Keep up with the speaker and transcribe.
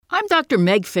I'm Dr.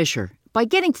 Meg Fisher. By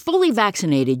getting fully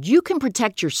vaccinated, you can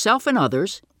protect yourself and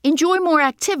others, enjoy more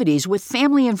activities with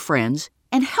family and friends,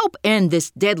 and help end this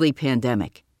deadly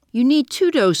pandemic. You need 2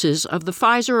 doses of the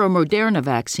Pfizer or Moderna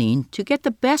vaccine to get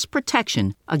the best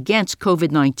protection against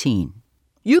COVID-19.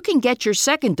 You can get your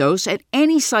second dose at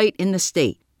any site in the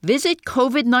state. Visit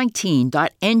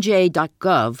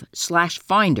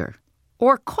covid19.nj.gov/finder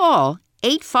or call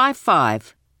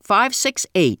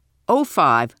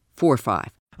 855-568-0545.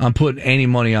 I'm putting any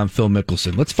money on Phil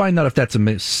Mickelson. Let's find out if that's a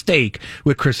mistake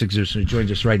with Chris Exuson, who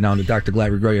joins us right now on the Dr.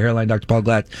 Glad Regrow Your Hairline. Dr. Paul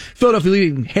Glad, Philadelphia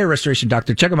leading hair restoration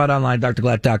doctor. Check him out online,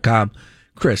 drglad.com.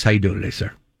 Chris, how you doing today,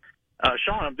 sir?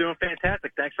 Sean, I'm doing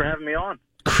fantastic. Thanks for having me on.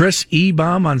 Chris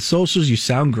E-Bomb on socials. You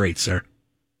sound great, sir.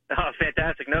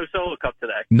 Fantastic. No solo cup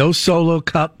today. No solo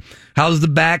cup. How's the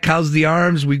back? How's the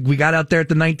arms? We got out there at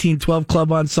the 1912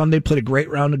 Club on Sunday, played a great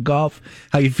round of golf.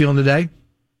 How you feeling today?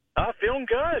 Feeling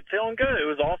good. Feeling good. It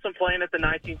was awesome playing at the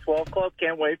 1912 Club.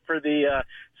 Can't wait for the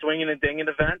swinging and dinging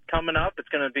event coming up. It's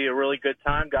going to be a really good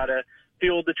time. Got to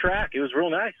feel the track. It was real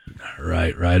nice.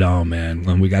 Right on, man.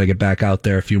 And we got to get back out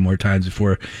there a few more times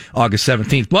before August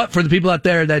 17th. But for the people out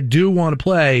there that do want to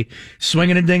play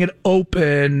Swinging and Dinging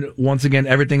Open, once again,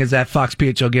 everything is at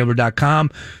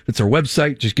foxphlgambler.com. It's our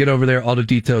website. Just get over there. All the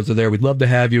details are there. We'd love to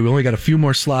have you. We only got a few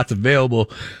more slots available.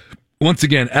 Once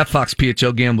again, at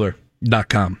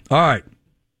foxphlgambler.com. All right.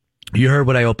 You heard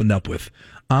what I opened up with.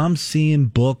 I'm seeing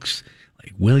books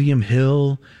like William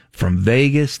Hill from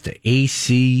Vegas to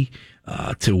AC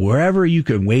to wherever you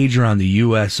can wager on the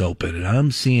U.S. Open. And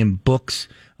I'm seeing books,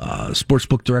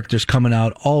 sportsbook directors coming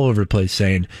out all over the place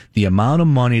saying the amount of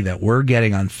money that we're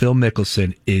getting on Phil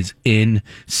Mickelson is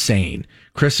insane.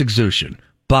 Chris Exuson,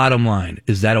 bottom line,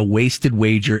 is that a wasted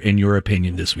wager in your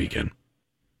opinion this weekend?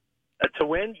 To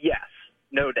win, yes,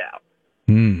 no doubt.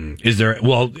 Is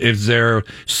there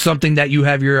something that you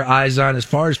have your eyes on as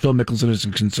far as Phil Mickelson is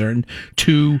concerned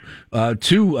to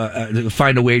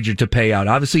find a wager to pay out?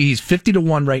 Obviously, he's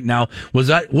 50-1 right now. Was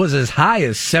as high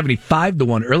as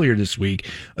 75-1 earlier this week.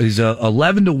 He's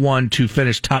 11-1 to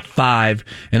finish top 5,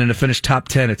 and then to finish top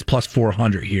 10, it's plus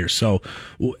 400 here. So,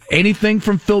 anything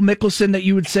from Phil Mickelson that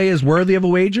you would say is worthy of a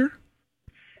wager?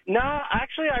 No,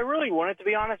 actually, I really wouldn't, to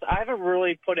be honest. I haven't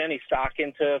really put any stock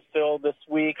into Phil this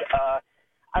week.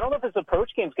 I don't know if his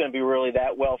approach game is going to be really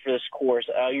that well for this course.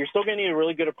 You're still going to need a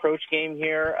really good approach game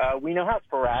here. We know how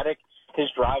sporadic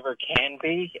his driver can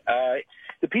be.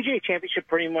 The PGA Championship,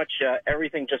 pretty much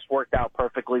everything just worked out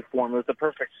perfectly for him. It was a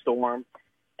perfect storm.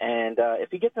 And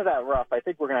if he gets into that rough, I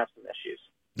think we're going to have some issues.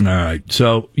 All right.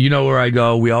 So you know where I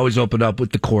go. We always open up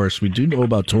with the course. We do know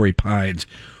about Torrey Pines.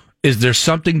 Is there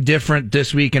something different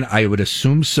this week? And I would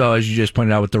assume so, as you just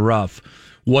pointed out with the rough.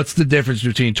 What's the difference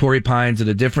between Torrey Pines at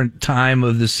a different time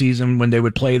of the season when they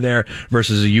would play there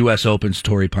versus a U.S. Open's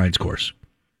Torrey Pines course?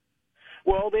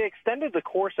 Well, they extended the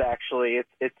course, actually.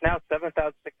 It's now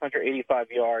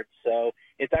 7,685 yards, so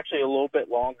it's actually a little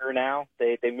bit longer now.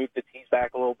 They moved the tees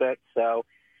back a little bit, so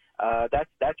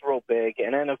that's real big.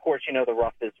 And then, of course, you know, the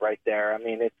rough is right there. I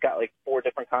mean, it's got like 4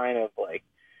 different kind of like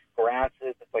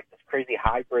grasses. It's like this crazy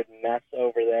hybrid mess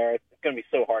over there. It's going to be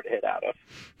so hard to hit out of.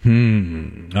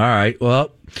 All right.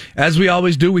 Well, as we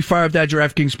always do, we fire up that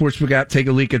DraftKings Sportsbook app. Take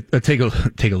a look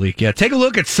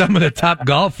at some of the top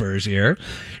golfers here.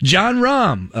 Jon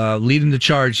Rahm leading the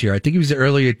charge here. I think he was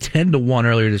earlier 10-1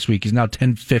 earlier this week. He's now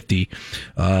 1050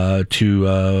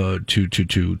 to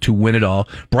win it all.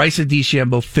 Bryson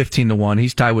DeChambeau 15-1.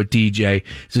 He's tied with DJ.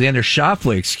 Xander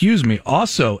Schauffele,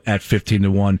 also at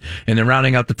 15-1, and then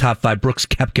rounding out the top 5, Brooks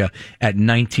Koepka at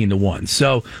 19-1.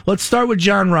 So let's start with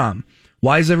Jon Rahm.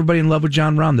 Why is everybody in love with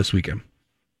Jon Rahm this weekend?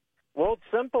 Well, it's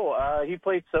simple. He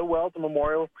played so well at the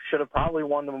Memorial. Should have probably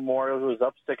won the Memorial. He was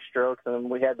up 6 strokes, and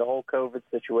we had the whole COVID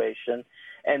situation.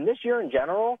 And this year in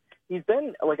general, he's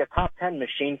been like a top 10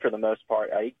 machine for the most part.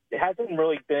 He hasn't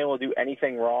really been able to do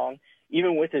anything wrong,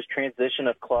 even with his transition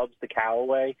of clubs to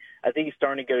Callaway. I think he's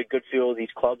starting to get a good feel of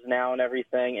these clubs now and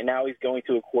everything, and now he's going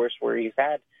to a course where he's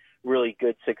had really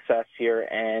good success here,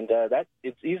 and that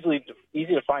it's easy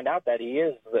to find out that he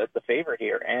is the favorite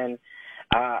here, and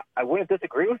I wouldn't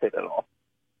disagree with it at all.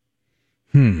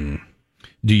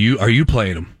 Are you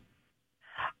playing him?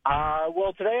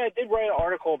 Well, today I did write an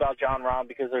article about Jon Rahm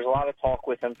because there's a lot of talk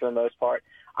with him for the most part.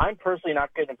 I'm personally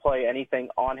not going to play anything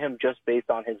on him just based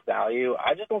on his value.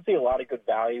 I just don't see a lot of good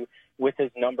value with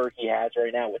his number he has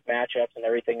right now with matchups and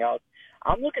everything else.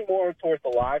 I'm looking more towards the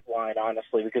live line,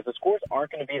 honestly, because the scores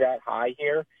aren't going to be that high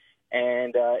here.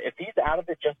 And if he's out of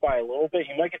it just by a little bit,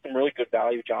 you might get some really good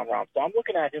value, John Rahm. So I'm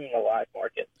looking at him in the live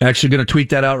market. Actually going to tweet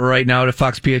that out right now to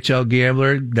Fox PHL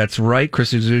Gambler. That's right.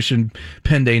 Chris Zushin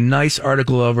penned a nice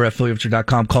article over at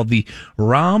PhillyWinter.com called the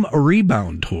Rahm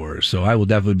Rebound Tour. So I will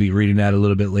definitely be reading that a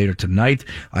little bit later tonight.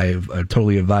 I have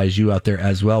totally advised you out there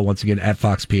as well. Once again, at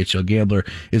Fox PHL Gambler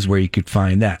is where you could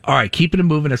find that. All right, keeping it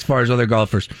moving as far as other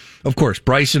golfers. Of course,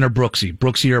 Bryson or Brooksy.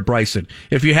 Brooksy or Bryson.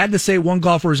 If you had to say one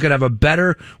golfer is going to have a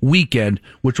better weekend,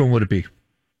 which one would it be?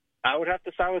 I would have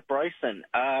to side with Bryson.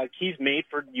 He's made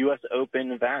for U.S.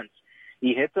 Open events.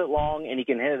 He hits it long, and he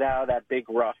can hit it out of that big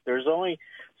rough. There's only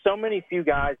so many few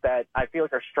guys that I feel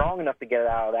like are strong enough to get it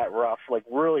out of that rough, like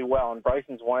really well, and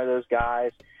Bryson's one of those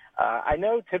guys. I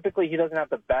know typically he doesn't have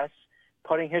the best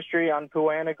putting history on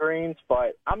Poana greens,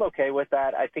 but I'm okay with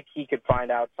that. I think he could find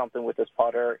out something with his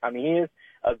putter. I mean, he is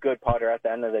a good putter at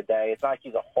the end of the day. It's not like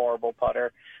he's a horrible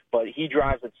putter, but he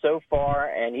drives it so far,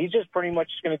 and he's just pretty much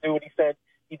going to do what he said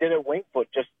he did at Winged Foot,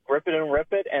 just grip it and rip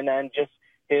it, and then just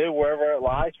hit it wherever it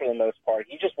lies for the most part.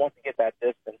 He just wants to get that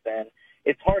distance, and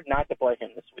it's hard not to play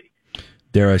him this week.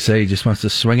 Dare I say, he just wants to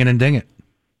swing it and ding it.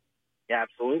 Yeah,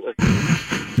 absolutely.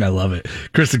 I love it.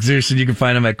 Chris Zushin, you can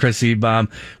find him at Chris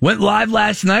Ebom. Went live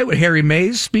last night with Harry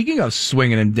Mays. Speaking of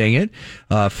swinging and dinging,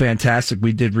 fantastic.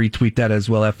 We did retweet that as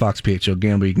well at Fox PHL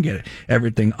Gambler. You can get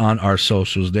everything on our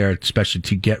socials there, especially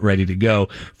to get ready to go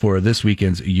for this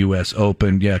weekend's U.S.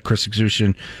 Open. Yeah, Chris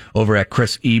Zushin over at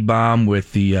Chris Ebom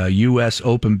with the U.S.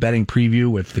 Open betting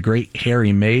preview with the great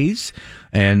Harry Mays.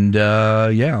 And,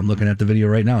 yeah, I'm looking at the video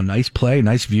right now. Nice play,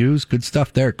 nice views, good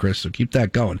stuff there, Chris. So keep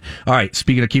that going. All right,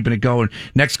 speaking of keeping it going,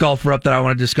 next golfer up that I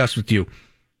want to discuss with you.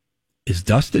 Is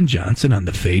Dustin Johnson on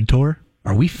the fade tour?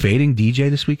 Are we fading DJ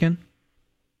this weekend?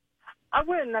 I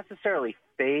wouldn't necessarily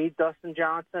fade Dustin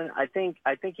Johnson. I think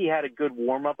he had a good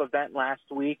warm-up event last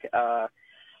week.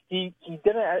 He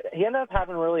ended up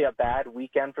having really a bad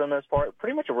weekend for the most part,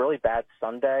 pretty much a really bad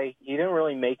Sunday. He didn't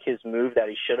really make his move that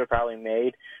he should have probably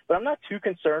made. But I'm not too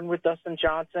concerned with Dustin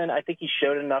Johnson. I think he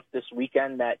showed enough this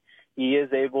weekend that he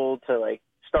is able to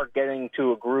start getting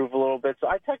to a groove a little bit. So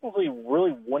I technically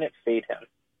really wouldn't fade him.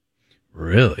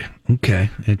 Really? Okay.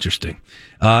 Interesting.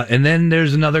 And then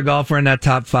there's another golfer in that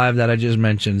top five that I just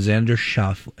mentioned, Xander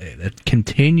Schauffele, that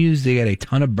continues to get a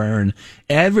ton of burn.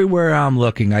 Everywhere I'm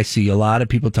looking, I see a lot of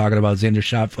people talking about Xander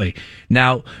Schauffele.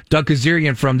 Now, Doug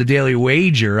Kazarian from the Daily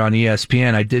Wager on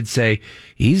ESPN, I did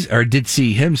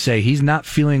see him say he's not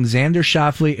feeling Xander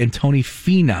Schauffele and Tony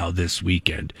Finau this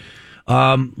weekend.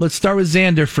 Let's start with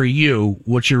Xander for you.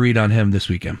 What's your read on him this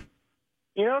weekend?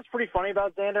 You know what's pretty funny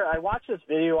about Xander? I watched this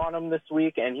video on him this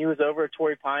week, and he was over at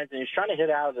Torrey Pines, and he was trying to hit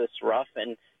out of this rough,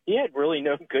 and he had really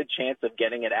no good chance of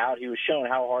getting it out. He was showing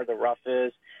how hard the rough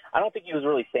is. I don't think he was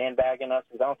really sandbagging us,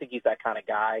 because I don't think he's that kind of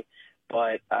guy.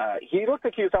 But he looked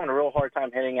like he was having a real hard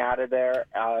time hitting out of there.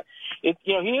 He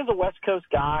is a West Coast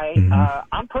guy.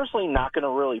 I'm personally not going to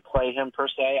really play him per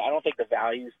se. I don't think the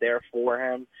value's there for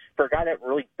him. For a guy that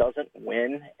really doesn't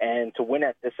win, and to win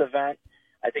at this event,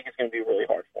 I think it's going to be really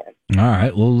hard for him. All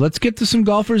right. Well, let's get to some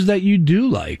golfers that you do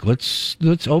like. Let's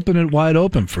open it wide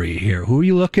open for you here. Who are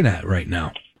you looking at right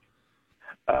now?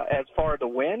 As far as the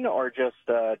win, or just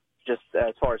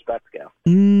as far as bets go?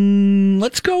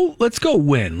 Let's go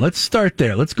win. Let's start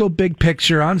there. Let's go big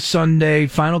picture on Sunday.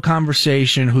 Final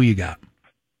conversation. Who you got?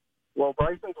 Well,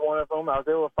 Bryson's one of them. I was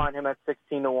able to find him at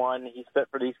 16-1. He's fit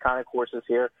for these kind of courses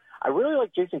here. I really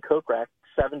like Jason Kokrak,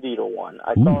 70-1.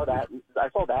 I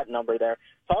saw that number there.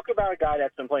 Talk about a guy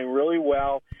that's been playing really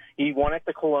well. He won at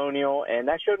the Colonial, and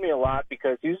that showed me a lot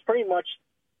because he was pretty much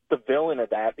the villain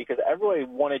of that, because everybody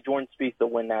wanted Jordan Spieth to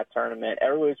win that tournament.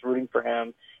 Everybody was rooting for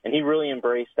him, and he really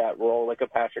embraced that role like a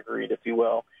Patrick Reed, if you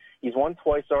will. He's won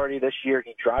twice already this year.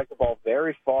 He drives the ball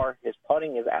very far. His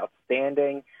putting is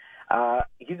outstanding.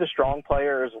 He's a strong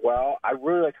player as well. I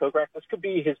really like Kokrak. This could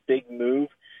be his big move.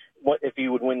 What if he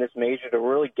would win this major, to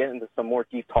really get into some more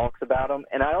deep talks about him.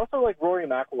 And I also like Rory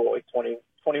McIlroy,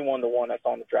 21-1. I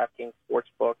saw on the DraftKings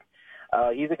Sportsbook.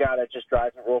 He's a guy that just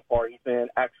drives it real far. He's been in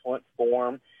excellent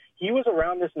form. He was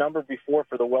around this number before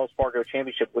for the Wells Fargo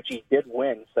Championship, which he did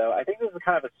win. So I think this is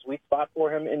kind of a sweet spot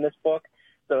for him in this book.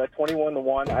 So at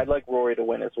 21-1, I'd like Rory to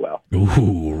win as well.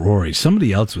 Ooh, Rory.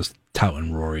 Somebody else was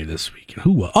touting Rory this week.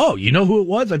 Who? Oh, you know who it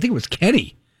was? I think it was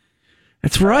Kenny.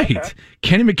 That's right. Okay.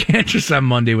 Kenny McCandress on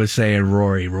Monday was saying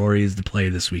Rory. Rory is the play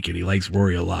this weekend. He likes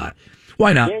Rory a lot.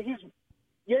 Why not? Yeah, he's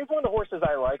one of the horses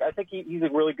I like. I think he's a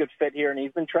really good fit here, and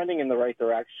he's been trending in the right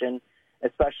direction,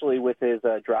 especially with his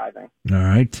driving. All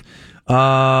right.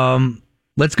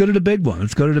 let's go to the big one.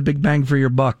 Let's go to the big bang for your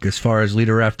buck as far as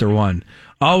leader after one.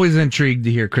 Always intrigued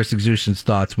to hear Chris Exushin's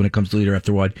thoughts when it comes to leader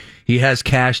after one. He has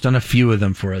cashed on a few of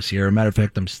them for us here. As a matter of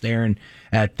fact, I'm staring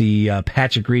at the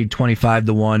Patrick Reed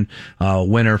 25-1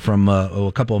 winner from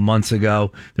a couple of months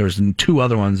ago. There was two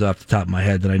other ones off the top of my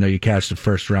head that I know you cashed the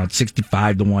first round.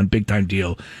 65-1, big time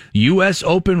deal. U.S.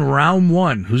 Open round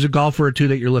one. Who's a golfer or two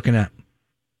that you're looking at?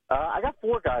 I got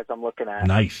 4 guys I'm looking at.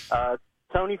 Nice.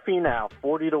 Tony Finau,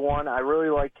 40-1. I really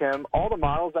like him. All the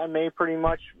models I made the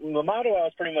model I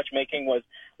was pretty much making was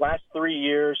last 3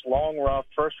 years, long rough,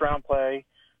 first round play,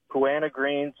 Huana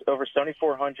greens, over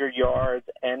 7,400 yards,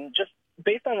 and just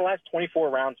based on the last 24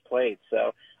 rounds played.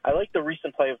 So I like the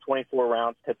recent play of 24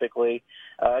 rounds typically.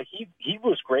 He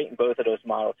was great in both of those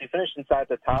models. He finished inside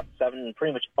the top 7 in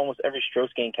pretty much almost every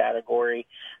strokes gain category.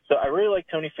 So I really like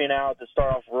Tony Finau to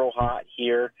start off real hot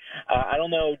here. I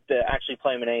don't know to actually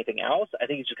play him in anything else. I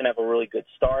think he's just going to have a really good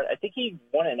start. I think he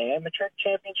won an amateur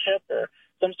championship or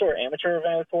some sort of amateur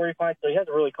event at Torrey Pines, so he has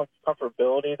a really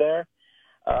comfortability there.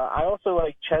 I also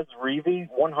like Ches Reavie,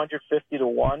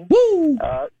 150-1. Woo!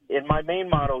 In my main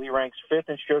model, he ranks 5th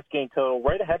in strokes gained total,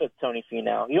 right ahead of Tony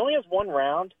Finau. He only has 1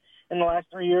 round in the last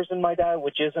 3 years in my data,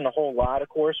 which isn't a whole lot, of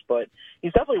course, but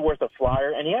he's definitely worth a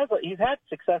flyer. And he's had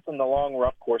success in the long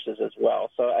rough courses as well.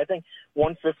 So I think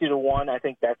 150-1, I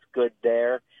think that's good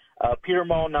there. Peter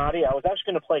Malnati, I was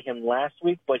actually going to play him last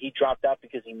week, but he dropped out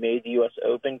because he made the U.S.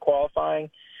 Open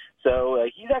qualifying. So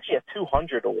he's actually at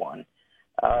 200-1.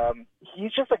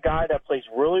 He's just a guy that plays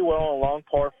really well on long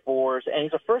par 4s, and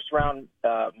he's a first-round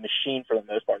machine for the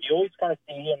most part. You always kind of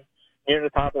see him near the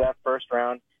top of that first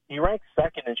round. He ranks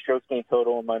 2nd in strokes gained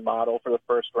total in my model for the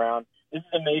first round. This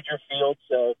is a major field,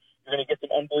 so you're going to get some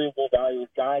unbelievable value with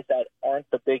guys that aren't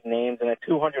the big names, and at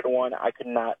 200-1, I could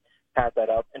not pass that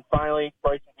up. And finally,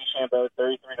 Bryson DeChambeau,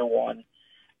 33-1.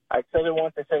 I said it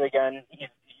once, I said it again, he's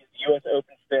U.S.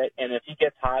 Open fit, and if he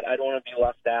gets hot, I don't want to be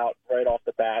left out right off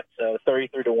the bat. So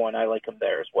 33-1, I like him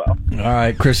there as well. All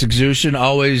right, Chris Exushin,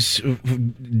 always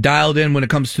dialed in when it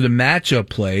comes to the matchup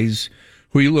plays.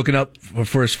 Who are you looking up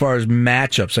for as far as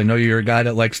matchups? I know you're a guy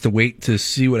that likes to wait to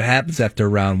see what happens after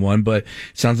round one, but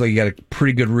it sounds like you got a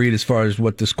pretty good read as far as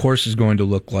what this course is going to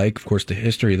look like. Of course, the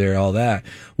history there, all that.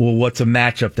 Well, what's a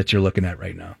matchup that you're looking at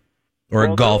right now? Or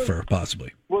a golfer,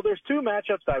 possibly? Well, there's 2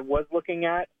 matchups I was looking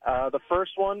at. The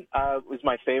first one was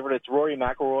my favorite. It's Rory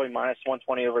McIlroy,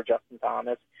 -120 over Justin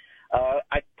Thomas.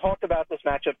 I talked about this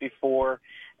matchup before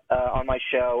on my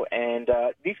show, and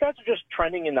these guys are just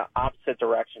trending in the opposite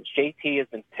directions. JT has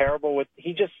been terrible with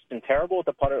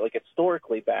the putter, like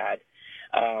historically bad.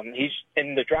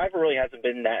 And the driver really hasn't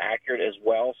been that accurate as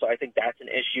well, so I think that's an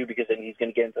issue because then he's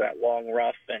going to get into that long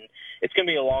rough, and it's going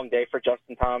to be a long day for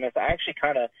Justin Thomas. I actually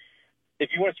if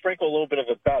you want to sprinkle a little bit of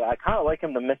a bet, I kind of like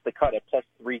him to miss the cut at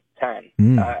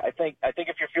 +310. I think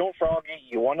if you're feeling froggy,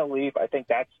 you want to leave. I think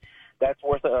that's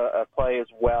worth a play as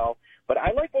well. But I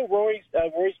like what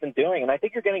Rory's been doing, and I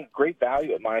think you're getting great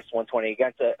value at -120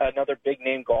 against another big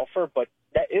name golfer, but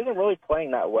that isn't really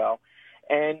playing that well.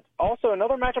 And also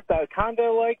another matchup that I kind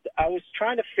of liked, I was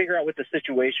trying to figure out what the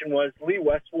situation was. Lee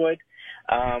Westwood,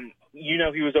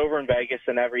 he was over in Vegas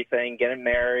and everything, getting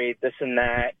married, this and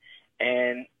that,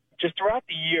 and just throughout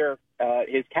the year,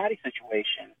 his caddy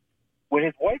situation, when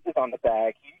his wife is on the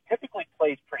bag, he typically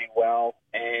plays pretty well,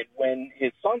 and when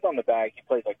his son's on the bag, he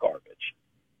plays like garbage.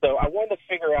 So I wanted to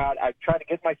figure out, I tried to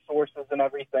get my sources and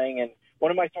everything, and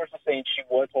one of my sources saying she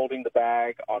was holding the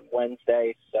bag on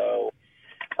Wednesday, so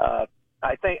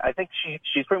I think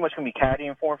she's pretty much going to be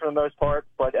caddying for him for the most part,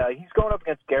 but he's going up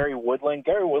against Gary Woodland.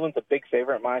 Gary Woodland's a big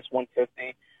favorite at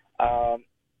 -150.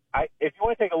 If you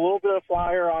want to take a little bit of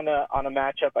flyer on a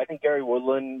matchup, I think Gary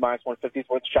Woodland -150 is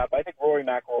worth a shot. But I think Rory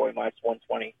McIlroy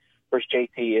 -120 versus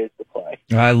JT is the play.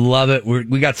 I love it.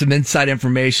 We got some inside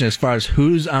information as far as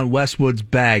who's on Westwood's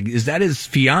bag. Is that his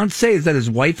fiance? Is that his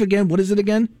wife again? What is it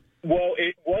again? Well,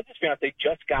 it was his fiance. They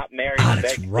just got married.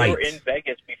 That's right. They were in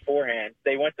Vegas beforehand.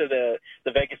 They went to the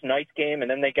Vegas Knights game, and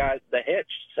then they got the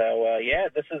hitch. So,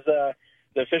 this is the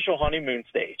official honeymoon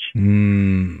stage.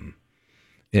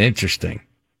 Interesting.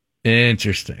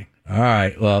 All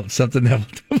right. Well, something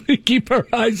that we'll keep our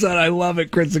eyes on. I love it.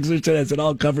 Chris Exushin has it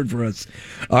all covered for us.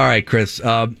 All right, Chris,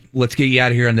 let's get you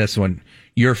out of here on this one.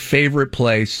 Your favorite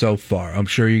play so far? I'm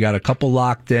sure you got a couple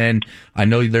locked in. I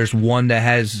know there's one that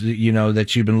has,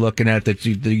 that you've been looking at that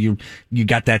you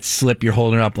got that slip you're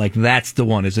holding up. Like that's the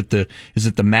one. Is it the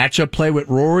matchup play with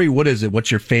Rory? What is it? What's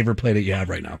your favorite play that you have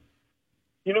right now?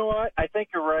 You know what? I think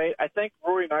you're right. I think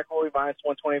Rory McIlroy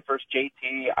 -120 versus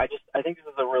JT. I think this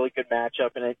is a really good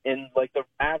matchup, and like the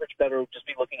average bettor will just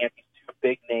be looking at these 2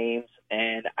 big names,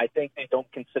 and I think they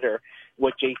don't consider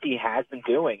what JT has been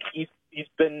doing. He's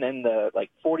been in the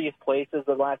 40th places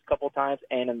the last couple of times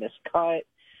and a missed cut.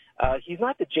 He's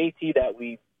not the JT that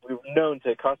we're known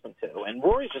to accustomed to, and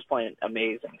Rory's just playing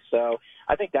amazing. So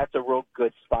I think that's a real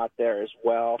good spot there as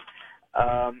well.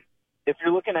 If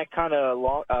you're looking at kind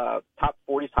of top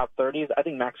 40s, top 30s, I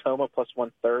think Max Homa plus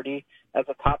 130 as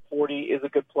a top 40 is a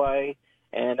good play.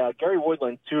 And Gary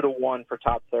Woodland 2-1 for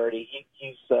top 30.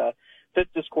 He's fits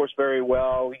this course very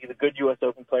well. He's a good U.S.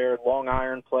 Open player, long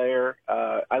iron player.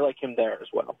 I like him there as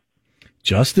well.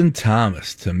 Justin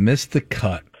Thomas to miss the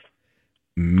cut.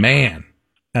 Man,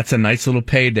 that's a nice little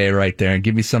payday right there, and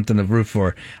give me something to root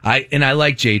for. I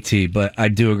like JT, but I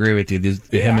do agree with you.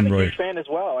 Him and Roy. I'm a huge fan as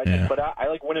well, but I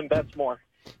like winning bets more.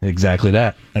 Exactly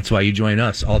that. That's why you join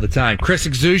us all the time. Chris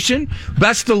Exushin,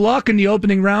 best of luck in the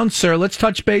opening round, sir. Let's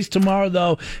touch base tomorrow,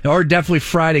 though, or definitely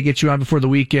Friday, get you on before the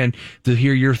weekend to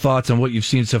hear your thoughts on what you've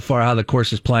seen so far, how the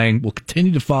course is playing. We'll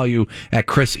continue to follow you at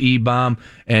Chris Ebaum,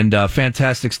 and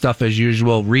fantastic stuff as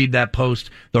usual. Read that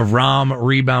post, the ROM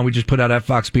rebound we just put out at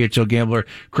Fox PHL Gambler.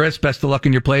 Chris, best of luck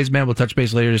in your plays, man. We'll touch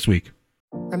base later this week.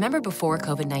 Remember before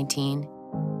COVID-19?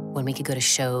 When we could go to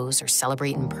shows or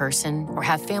celebrate in person or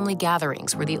have family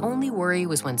gatherings where the only worry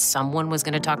was when someone was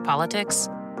going to talk politics?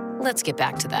 Let's get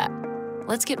back to that.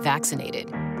 Let's get vaccinated.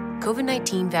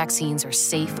 COVID-19 vaccines are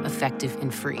safe, effective,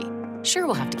 and free. Sure,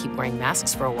 we'll have to keep wearing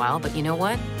masks for a while, but you know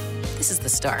what? This is the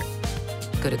start.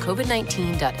 Go to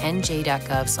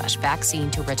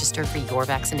covid19.nj.gov/vaccine to register for your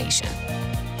vaccination.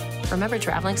 Remember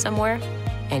traveling somewhere?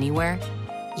 Anywhere?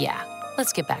 Yeah,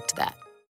 let's get back to that.